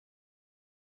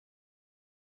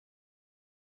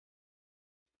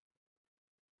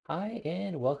Hi,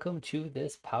 and welcome to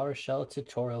this PowerShell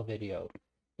tutorial video.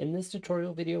 In this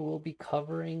tutorial video, we'll be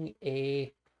covering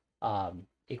a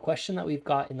question that we've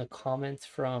got in the comments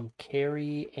from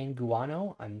Carrie and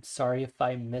Guano. I'm sorry if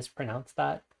I mispronounced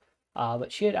that,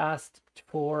 but she had asked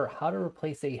for how to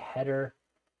replace a header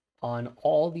on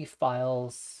all the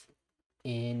files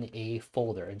in a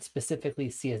folder, and specifically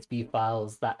CSV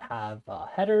files that have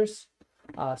headers.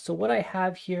 So what I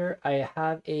have here, I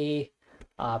have a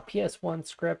PS1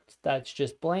 script that's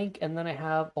just blank, and then I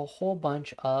have a whole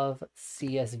bunch of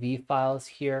CSV files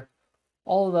here.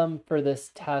 All of them for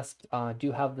this test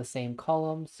do have the same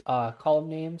column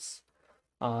names.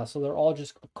 So they're all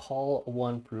just col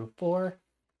 1 through 4,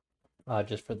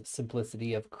 just for the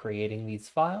simplicity of creating these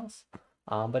files.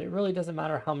 But it really doesn't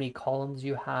matter how many columns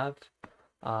you have.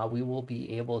 We will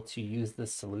be able to use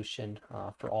this solution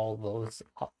for all those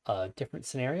different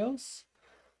scenarios.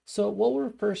 So what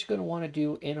we're first going to want to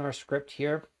do in our script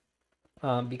here,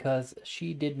 because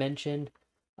she did mention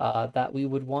that we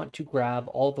would want to grab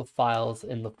all the files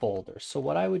in the folder. So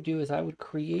what I would do is I would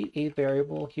create a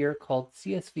variable here called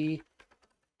CSV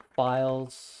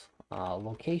Files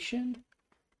location,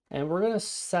 and we're going to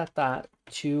set that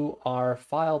to our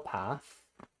file path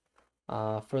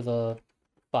for the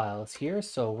files here.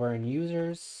 So we're in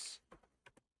users,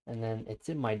 and then it's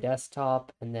in my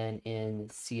desktop, and then in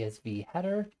CSV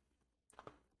header.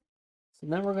 So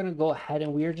then we're going to go ahead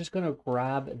and we are just going to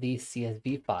grab these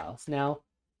CSV files. Now,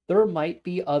 there might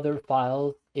be other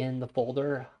files in the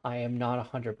folder. I am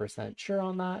not 100% sure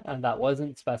on that, and that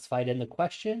wasn't specified in the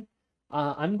question.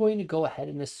 I'm going to go ahead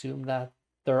and assume that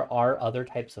there are other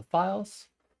types of files,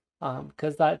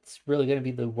 because that's really going to be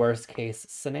the worst case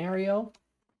scenario.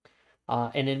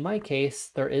 And in my case,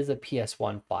 there is a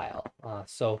PS1 file.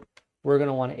 So we're going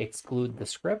to want to exclude the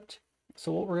script.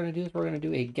 So what we're going to do is we're going to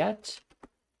do a get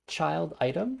child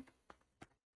item,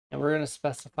 and we're going to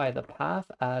specify the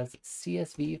path as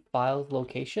CSV files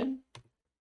location,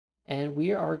 and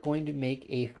we are going to make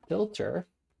a filter.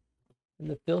 In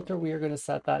the filter, we are going to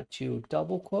set that to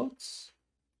double quotes,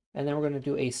 and then we're going to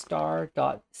do a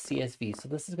star.csv. So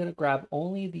this is going to grab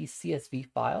only the CSV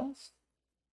files.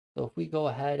 So if we go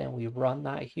ahead and we run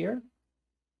that here,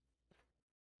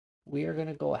 we are going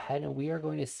to go ahead and we are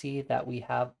going to see that we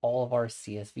have all of our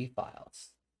CSV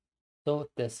files.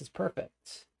 So this is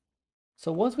perfect.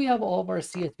 So once we have all of our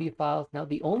CSV files, now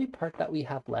the only part that we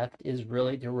have left is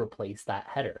really to replace that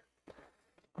header.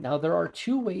 Now there are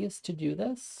two ways to do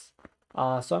this.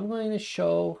 So I'm going to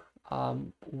show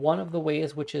one of the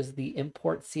ways, which is the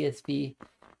import CSV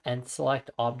and select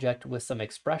object with some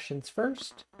expressions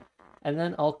first. And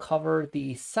then I'll cover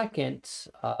the second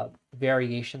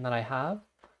variation that I have,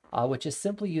 which is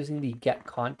simply using the get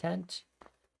content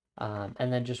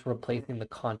and then just replacing the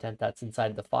content that's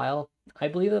inside the file. I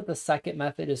believe that the second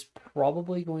method is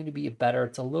probably going to be better.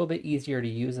 It's a little bit easier to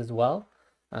use as well,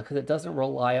 because it doesn't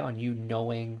rely on you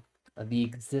knowing the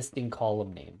existing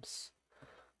column names.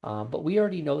 But we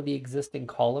already know the existing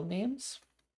column names.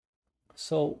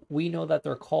 So we know that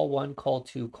they're col 1, col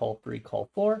 2, col 3, col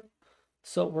 4.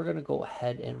 So we're going to go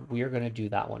ahead and we're going to do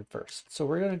that one first. So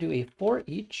we're going to do a for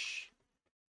each,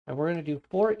 and we're going to do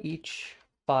for each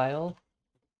file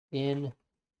in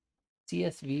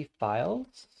CSV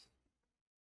files.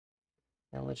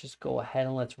 And let's just go ahead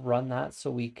and let's run that so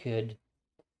we could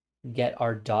get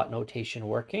our dot notation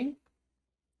working.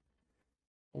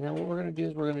 And then what we're going to do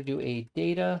is we're going to do a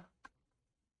data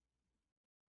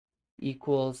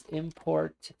equals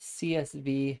import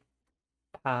CSV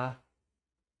path,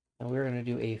 and we're going to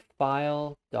do a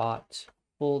file dot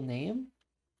full name,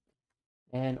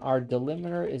 and our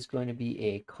delimiter is going to be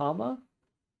a comma.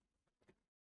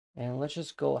 And let's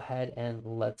just go ahead and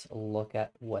let's look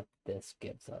at what this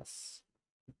gives us.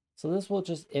 So this will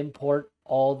just import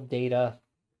all data,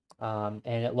 and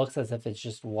it looks as if it's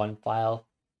just one file,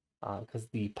 because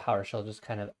the PowerShell just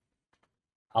kind of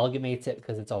amalgamates it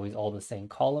because it's always all the same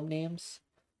column names,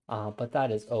 but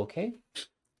that is okay.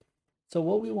 So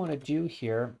what we want to do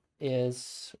here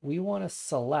is we want to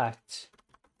select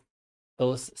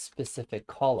those specific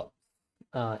columns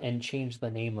and change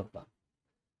the name of them.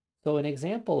 So an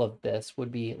example of this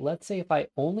would be, let's say if I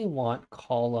only want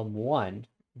column 1,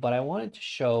 but I wanted to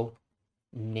show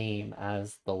name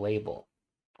as the label.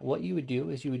 What you would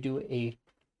do is you would do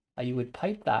you would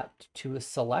pipe that to a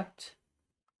select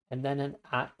and then an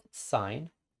 @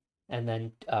 sign, and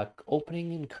then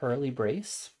opening in curly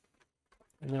brace,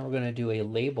 and then we're going to do a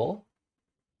label.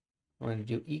 We're going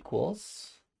to do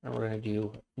equals, and we're going to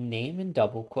do name in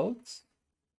double quotes.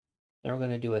 Then we're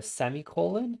going to do a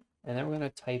semicolon, and then we're going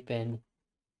to type in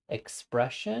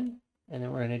expression, and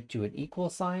then we're going to do an equal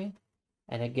sign,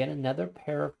 and again, another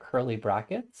pair of curly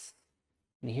brackets.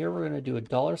 And here we're going to do a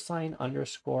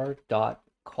 $_ dot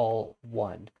call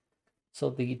one. So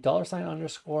the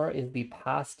 $_ is the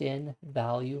passed in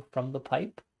value from the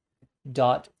pipe.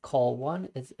 Dot call one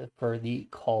is for the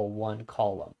call one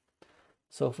column.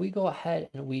 So if we go ahead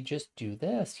and we just do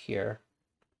this here,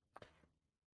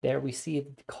 there we see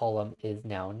the column is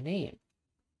now name.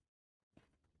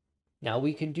 Now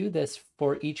we can do this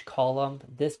for each column.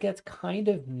 This gets kind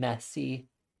of messy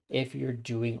if you're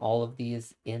doing all of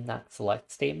these in that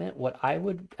select statement. What I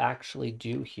would actually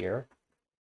do here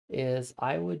is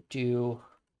I would do,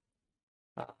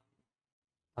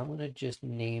 I'm going to just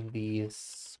name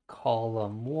these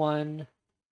column 1,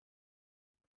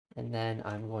 and then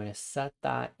I'm going to set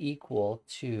that equal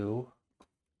to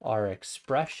our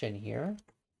expression here.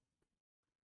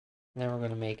 And then we're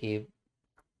going to make a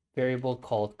variable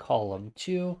called column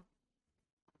 2,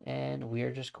 and we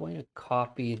are just going to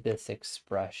copy this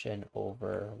expression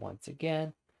over once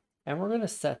again, and we're going to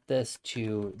set this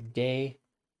to day,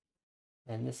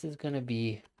 and this is going to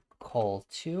be call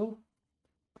 2.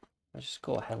 Let's just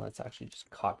go ahead and let's actually just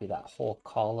copy that whole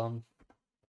column,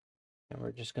 and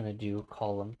we're just going to do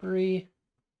column 3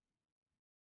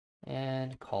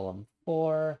 and column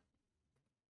 4.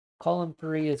 Column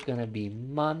 3 is going to be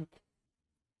month,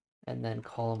 and then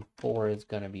column 4 is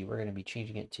going to be, we're going to be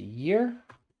changing it to year.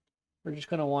 We're just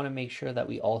going to want to make sure that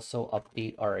we also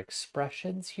update our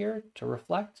expressions here to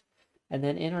reflect. And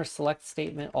then in our select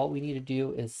statement, all we need to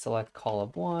do is select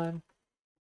column 1,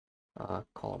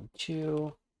 column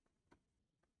 2,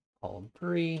 column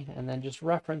 3, and then just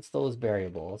reference those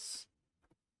variables.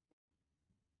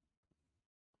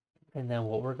 And then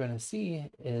what we're going to see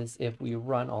is if we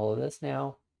run all of this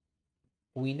now,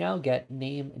 we now get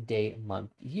name, day,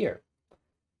 month, year.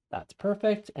 That's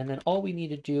perfect. And then all we need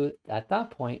to do at that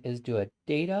point is do a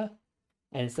data.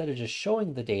 And instead of just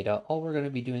showing the data, all we're going to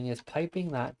be doing is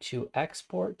piping that to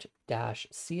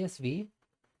export-CSV.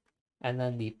 And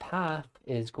then the path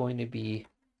is going to be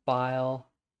file.fullname.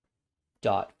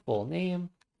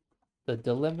 The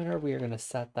delimiter, we are going to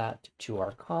set that to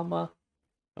our comma.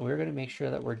 And we're going to make sure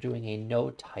that we're doing a no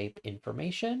type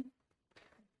information.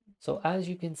 So as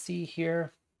you can see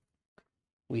here,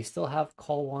 we still have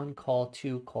call 1, call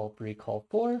 2, call 3, call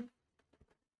 4.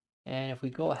 And if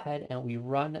we go ahead and we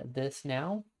run this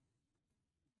now,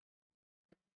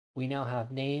 we now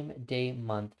have name, day,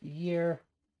 month, year,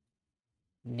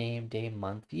 name, day,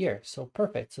 month, year. So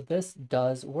perfect. So this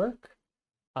does work.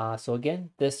 So again,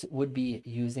 this would be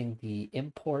using the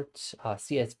import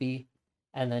CSV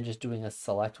and then just doing a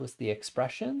select with the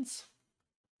expressions.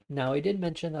 Now I did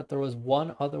mention that there was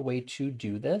one other way to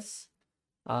do this,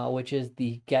 which is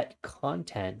the get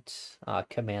content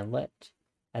commandlet,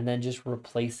 and then just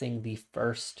replacing the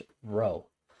first row.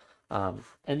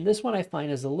 And this one I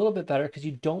find is a little bit better because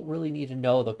you don't really need to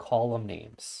know the column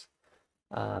names.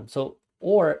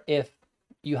 Or if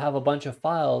you have a bunch of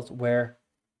files where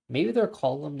maybe their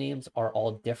column names are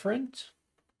all different,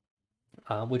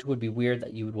 which would be weird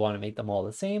that you would want to make them all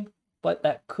the same, but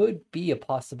that could be a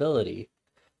possibility,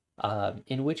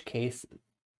 in which case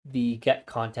the get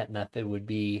content method would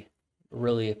be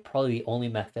really probably the only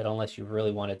method unless you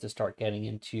really wanted to start getting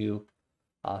into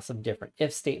some different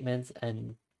if statements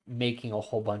and making a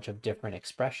whole bunch of different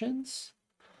expressions.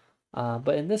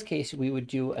 But in this case, we would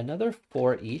do another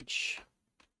for each.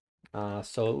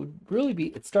 So it would really be,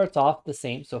 it starts off the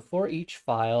same. So for each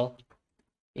file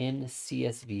in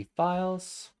CSV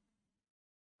Files.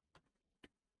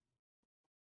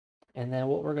 And then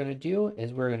what we're going to do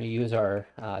is we're going to use our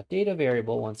data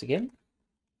variable once again.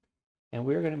 And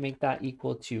we're going to make that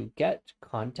equal to get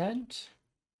content.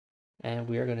 And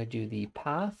we are going to do the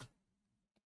path,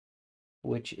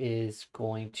 which is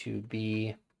going to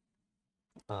be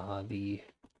the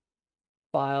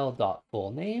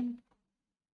file.fullname.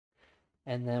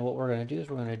 And then what we're going to do is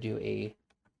we're going to do a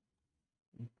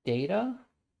data.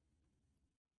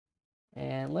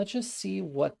 And let's just see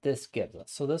what this gives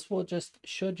us. So this will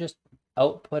should just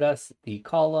output us the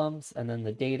columns and then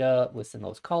the data within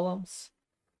those columns,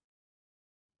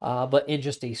 but in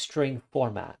just a string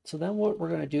format. So then what we're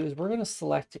going to do is we're going to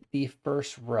select the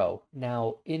first row.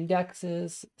 Now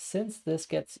indexes, since this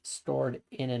gets stored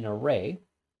in an array,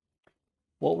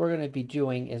 what we're going to be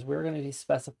doing is we're going to be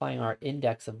specifying our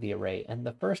index of the array. And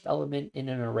the first element in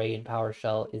an array in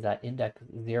PowerShell is at index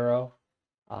 0.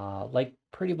 Like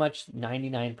pretty much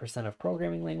 99% of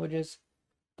programming languages,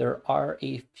 there are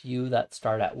a few that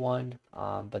start at 1,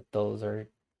 but those are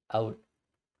out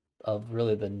of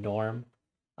really the norm.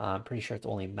 I'm pretty sure it's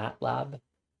only MATLAB.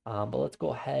 But let's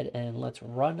go ahead and let's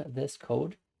run this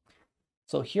code.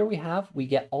 So here we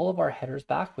get all of our headers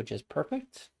back, which is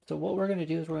perfect. So what we're going to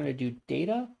do is we're going to do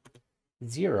data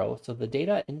 0. So the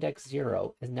data index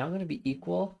 0 is now going to be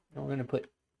equal, and we're going to put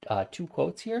 2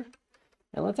 quotes here.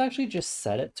 And let's actually just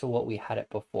set it to what we had it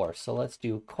before. So let's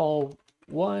do call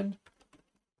 1,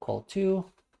 call 2,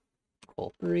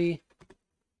 call 3,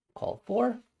 call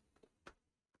 4.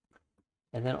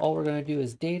 And then all we're going to do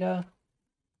is data.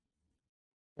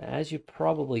 As you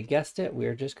probably guessed it,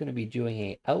 we're just going to be doing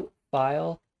a out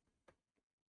file.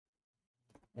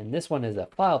 And this one is a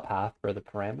file path for the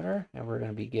parameter. And we're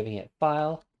going to be giving it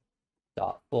file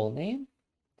dot full name.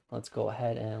 Let's go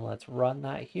ahead and let's run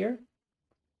that here.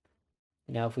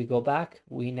 Now, if we go back,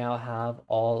 we now have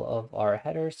all of our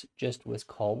headers just with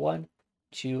call 1,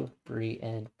 2, 3,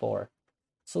 and 4.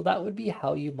 So that would be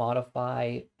how you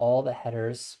modify all the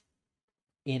headers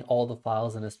in all the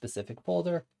files in a specific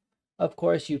folder. Of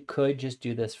course, you could just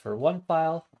do this for one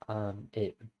file.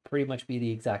 It would pretty much be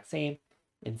the exact same.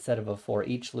 Instead of a for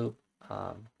each loop,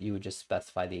 you would just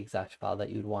specify the exact file that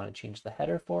you would want to change the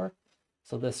header for.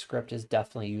 So this script is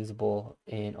definitely usable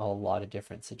in a lot of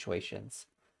different situations.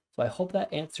 So I hope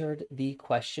that answered the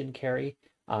question, Carrie.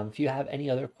 If you have any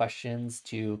other questions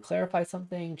to clarify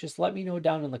something, just let me know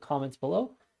down in the comments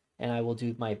below, and I will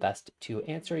do my best to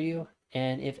answer you.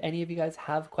 And if any of you guys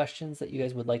have questions that you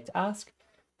guys would like to ask,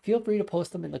 feel free to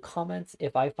post them in the comments.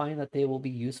 If I find that they will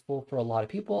be useful for a lot of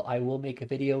people, I will make a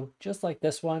video just like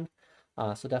this one.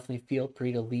 So definitely feel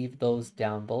free to leave those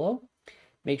down below.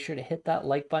 Make sure to hit that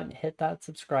like button, hit that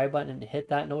subscribe button, and hit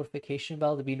that notification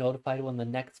bell to be notified when the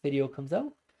next video comes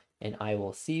out. And I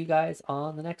will see you guys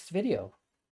on the next video.